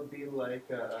 That would be like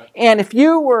And if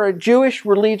you were a Jewish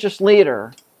religious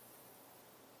leader,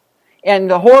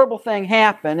 and the horrible thing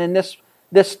happened, and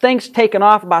this thing's taken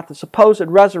off about the supposed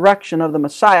resurrection of the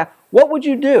Messiah, what would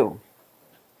you do?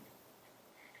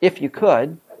 If you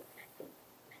could.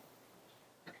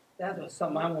 That was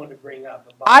something I wanted to bring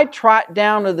up. I'd trot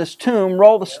down to this tomb,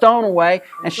 roll the stone away,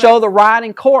 and show the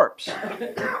rotting corpse.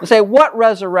 And say, what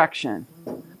resurrection?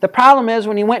 The problem is,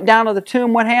 when he went down to the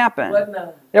tomb, what happened?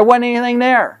 There wasn't anything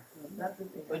there.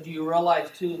 But do you realize,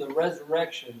 too, the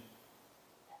resurrection,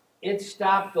 it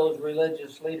stopped those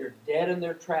religious leaders dead in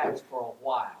their tracks for a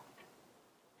while.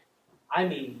 I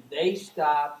mean, they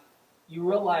stopped. You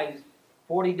realize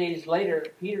 40 days later,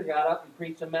 Peter got up and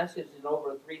preached a message, and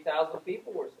over 3,000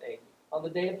 people were saved on the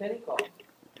day of Pentecost.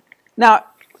 Now,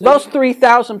 those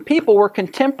 3,000 people were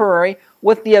contemporary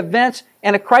with the events,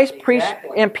 and Christ preached,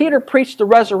 and Peter preached the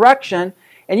resurrection,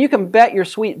 and you can bet your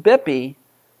sweet Bippy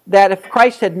that if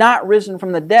Christ had not risen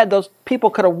from the dead, those people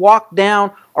could have walked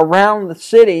down around the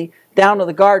city, down to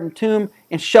the garden tomb,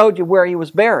 and showed you where he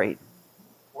was buried.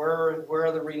 Where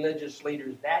are the religious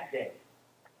leaders that day?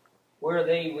 Where are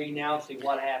they renouncing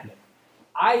what happened?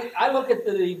 I look at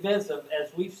the events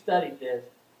as we've studied this,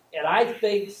 and I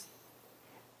think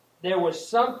there was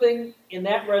something in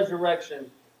that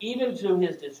resurrection, even to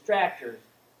his distractors,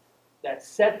 that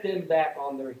set them back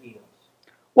on their heels.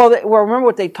 Well, remember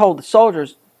what they told the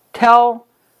soldiers. Tell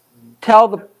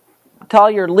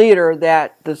your leader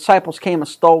that the disciples came and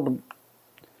stole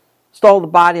the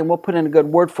body, and we'll put in a good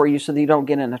word for you so that you don't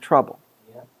get into trouble.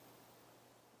 Yeah.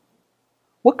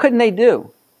 What couldn't they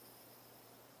do?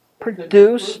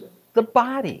 Produce the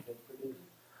body.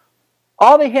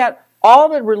 All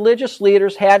the religious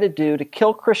leaders had to do to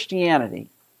kill Christianity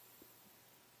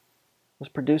was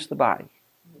produce the body.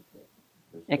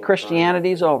 And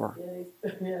Christianity's over.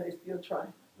 Yeah, they still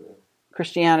trying.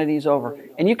 Christianity's over.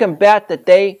 And you can bet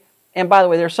that and by the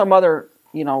way, there's some other,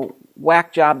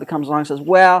 whack job that comes along and says,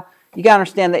 well, you got to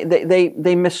understand,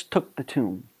 they mistook the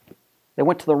tomb. They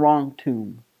went to the wrong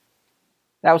tomb.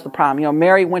 That was the problem.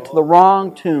 Mary went to the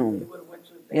wrong tomb.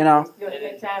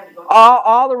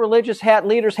 All the religious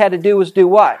leaders had to do was do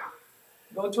what?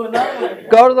 Go to another one.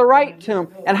 Go to the right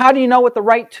tomb. And how do you know what the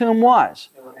right tomb was?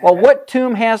 Well, what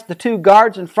tomb has the two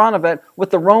guards in front of it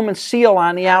with the Roman seal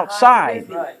on the outside?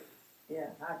 Right. Yeah,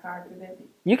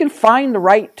 You can find the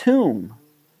right tomb.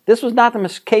 This was not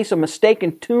the case of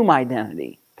mistaken tomb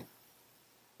identity.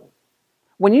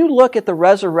 When you look at the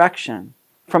resurrection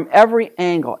from every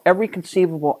angle, every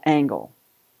conceivable angle,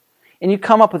 and you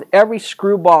come up with every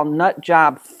screwball nut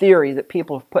job theory that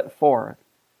people have put forth,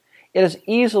 it is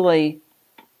easily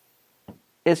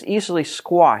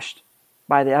squashed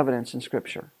by the evidence in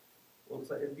Scripture. Well,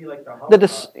 it'd be like the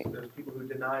Holocaust. There's people who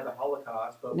deny the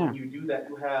Holocaust, but when you do that,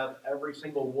 you have every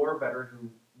single war veteran who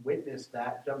witnessed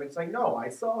that jumping saying, no, I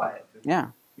saw it. Yeah.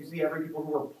 You see every people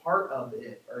who were part of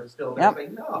it are still there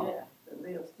saying, no. Yeah,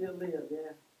 they still live,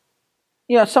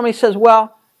 yeah. Somebody says,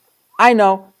 well, I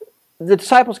know, the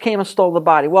disciples came and stole the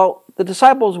body. Well, the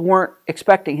disciples weren't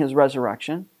expecting his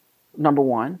resurrection, number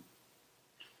one.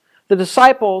 The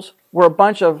disciples were a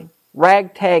bunch of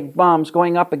ragtag bums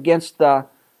going up against the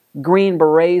Green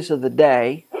Berets of the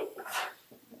day.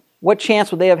 What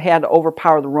chance would they have had to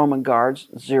overpower the Roman guards?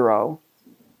 Zero.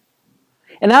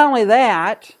 And not only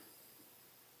that,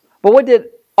 but what did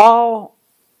all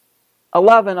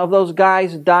 11 of those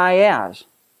guys die as?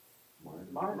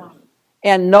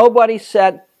 And nobody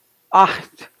said,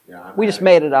 we just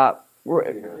made it up.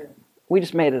 We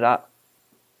just made it up.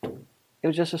 It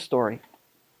was just a story.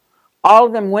 All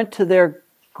of them went to their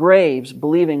graves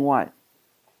believing what?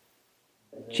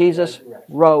 Jesus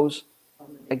rose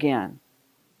again.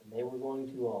 And they were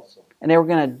going to also. And they were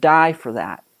going to die for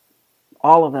that.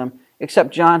 All of them,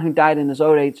 except John, who died in his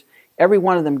old age. Every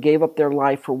one of them gave up their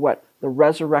life for what? The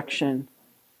resurrection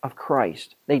of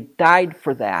Christ. They died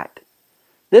for that.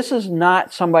 This is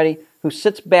not somebody who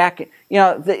sits back.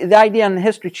 The idea on the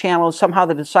History Channel is somehow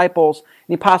the disciples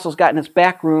and the apostles got in this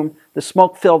back room, the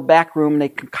smoke-filled back room, and they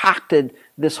concocted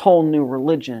this whole new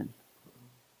religion.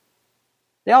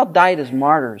 They all died as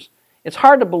martyrs. It's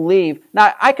hard to believe.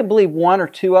 Now, I can believe one or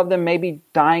two of them maybe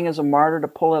dying as a martyr to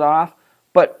pull it off,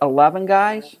 but 11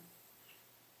 guys?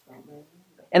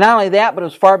 And not only that, but it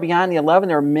was far beyond the 11.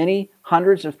 There were many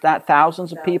hundreds, if not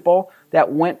thousands of people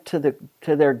that went to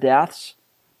their deaths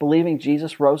believing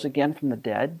Jesus rose again from the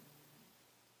dead.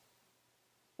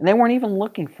 And they weren't even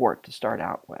looking for it to start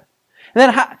out with.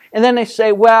 And then they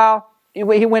say, well, he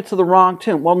went to the wrong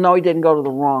tomb. Well, no, he didn't go to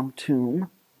the wrong tomb.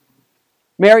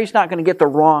 Mary's not going to get the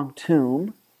wrong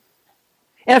tomb.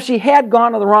 And if she had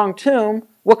gone to the wrong tomb,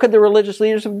 what could the religious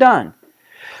leaders have done?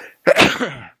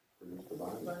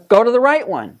 Go to the right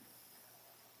one.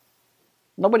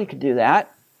 Nobody could do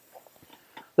that.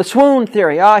 The swoon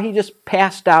theory. He just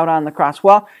passed out on the cross.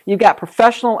 Well, you've got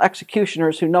professional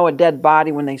executioners who know a dead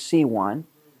body when they see one.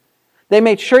 They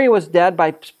made sure he was dead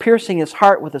by piercing his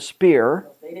heart with a spear.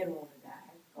 They didn't want to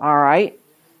die. All right.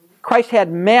 Christ had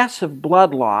massive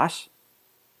blood loss.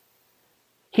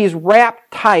 He's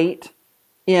wrapped tight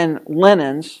in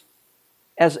linens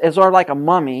as or like a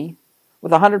mummy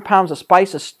with 100 pounds of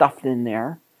spices stuffed in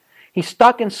there. He's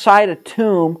stuck inside a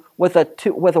tomb with a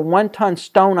 1-ton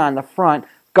stone on the front,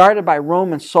 guarded by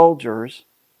Roman soldiers.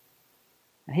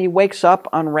 And he wakes up,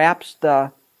 unwraps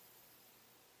the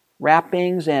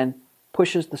wrappings, and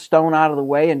pushes the stone out of the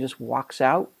way and just walks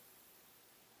out.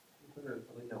 There's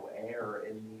really no air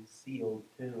in these sealed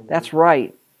tombs. That's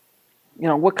right.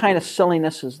 What kind of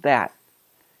silliness is that?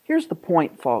 Here's the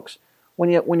point, folks. When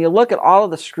you look at all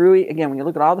of the screwy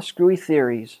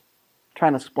theories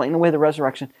trying to explain away the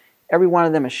resurrection, every one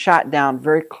of them is shot down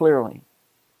very clearly.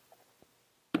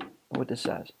 What this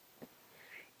says.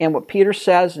 And what Peter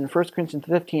says in 1 Corinthians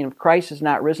 15, if Christ is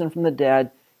not risen from the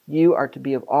dead, you are to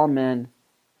be of all men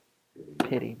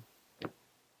pitied.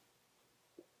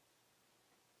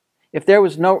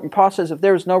 Paul says, if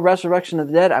there was no resurrection of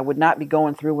the dead, I would not be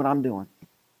going through what I'm doing.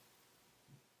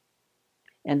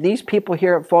 And these people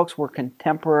here, folks, were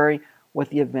contemporary with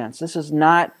the events. This is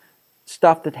not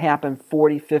stuff that happened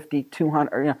 40, 50,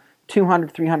 200,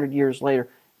 200, 300 years later.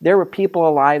 There were people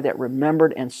alive that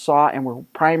remembered and saw and were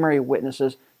primary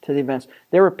witnesses to the events.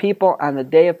 There were people on the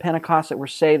day of Pentecost that were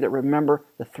saved that remember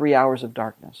the 3 hours of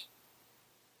darkness.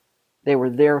 They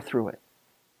were there through it.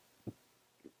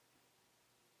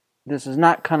 This is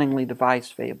not cunningly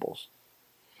devised fables.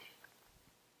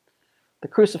 The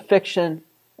crucifixion,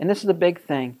 and this is the big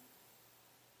thing,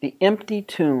 the empty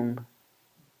tomb.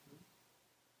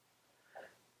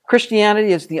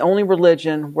 Christianity is the only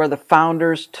religion where the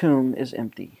founder's tomb is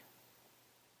empty.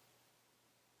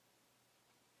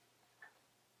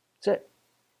 That's it.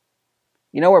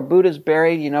 You know where Buddha's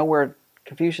buried? You know where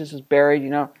Confucius is buried? You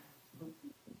know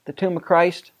the tomb of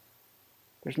Christ?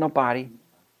 There's no body.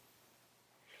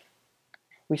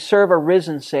 We serve a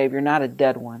risen Savior, not a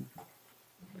dead one.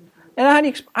 And how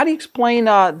do you explain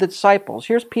the disciples?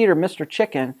 Here's Peter, Mr.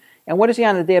 Chicken, and what is he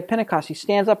on the day of Pentecost? He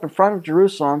stands up in front of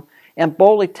Jerusalem and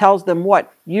boldly tells them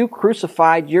what? You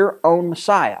crucified your own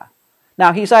Messiah.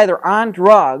 Now, he's either on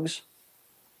drugs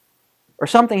or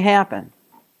something happened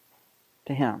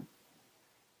to him.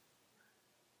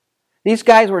 These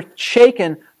guys were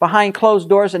shaken behind closed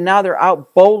doors, and now they're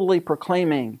out boldly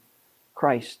proclaiming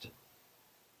Christ.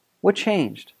 What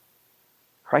changed?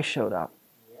 Christ showed up.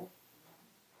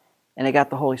 And they got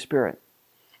the Holy Spirit.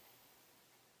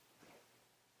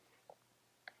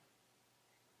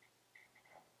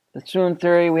 The swoon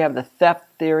theory, we have the theft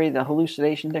theory, the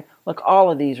hallucination theory. Look,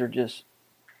 all of these are just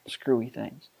screwy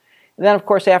things. And then, of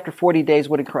course, after 40 days,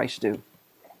 what did Christ do?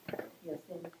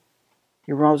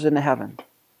 He rose into heaven.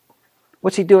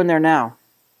 What's he doing there now?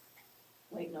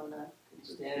 Waiting on us.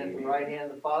 Stand at the right hand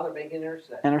of the Father, making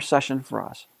intercession. Intercession for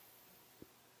us.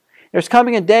 There's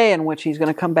coming a day in which he's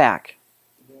going to come back.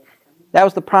 That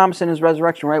was the promise in his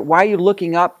resurrection, right? Why are you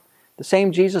looking up? The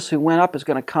same Jesus who went up is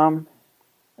going to come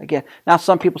again. Now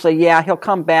some people say, yeah, he'll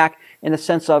come back in the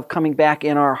sense of coming back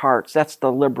in our hearts. That's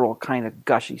the liberal kind of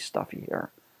gushy stuff you hear.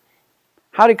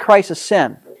 How did Christ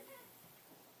ascend?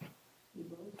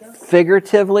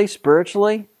 Figuratively,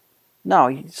 spiritually? No,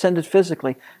 he ascended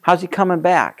physically. How's he coming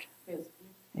back?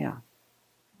 Yeah.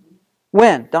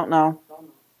 When? Don't know.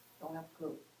 Don't have a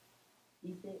clue.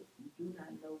 He said, you do not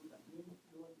know the minute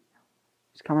nor the hour.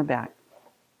 He's coming back.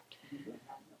 You do not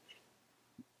know.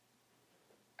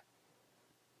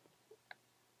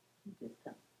 He just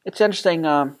comes. It's interesting,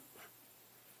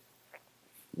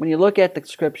 when you look at the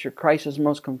Scripture, Christ is the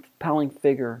most compelling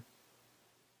figure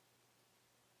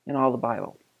in all the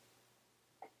Bible.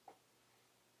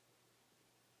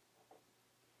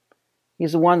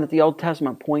 He's the one that the Old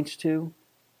Testament points to.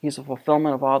 He's the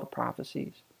fulfillment of all the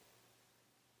prophecies.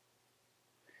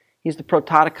 He's the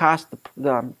prototokos,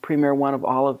 the premier one of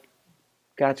all of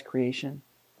God's creation.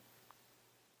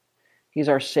 He's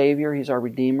our Savior. He's our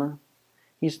Redeemer.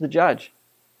 He's the judge.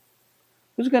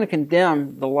 Who's going to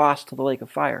condemn the lost to the lake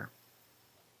of fire?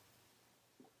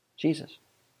 Jesus.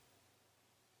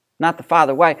 Not the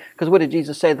Father. Why? Because what did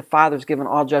Jesus say? The Father's given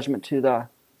all judgment to the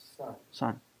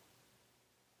Son.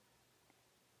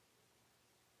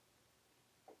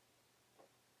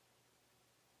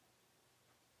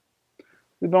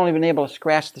 We've only been able to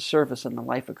scratch the surface in the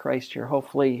life of Christ here.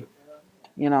 Hopefully,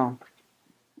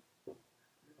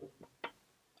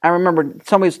 I remember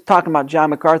somebody was talking about John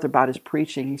MacArthur about his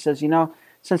preaching. He says,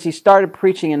 since he started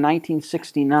preaching in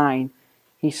 1969,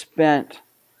 he spent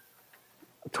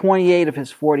 28 of his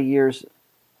 40 years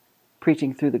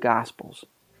preaching through the Gospels.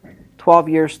 12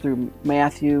 years through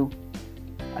Matthew.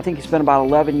 I think he spent about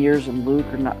 11 years in Luke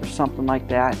or something like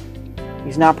that.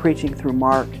 He's now preaching through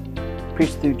Mark.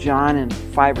 Preached through John in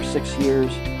 5 or 6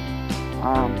 years.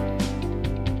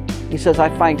 He says, I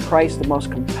find Christ the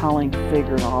most compelling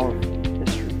figure in all of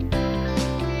history.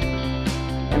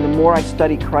 And the more I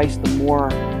study Christ, the more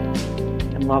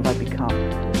in love I become.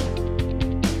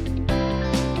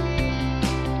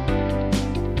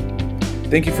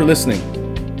 Thank you for listening.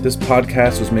 This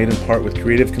podcast was made in part with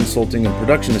creative consulting and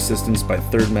production assistance by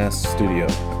Third Mass Studio.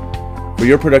 For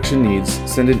your production needs,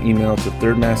 send an email to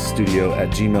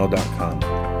thirdmassstudio@gmail.com.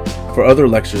 For other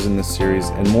lectures in this series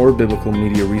and more biblical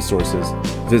media resources,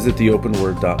 visit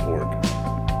theopenword.org.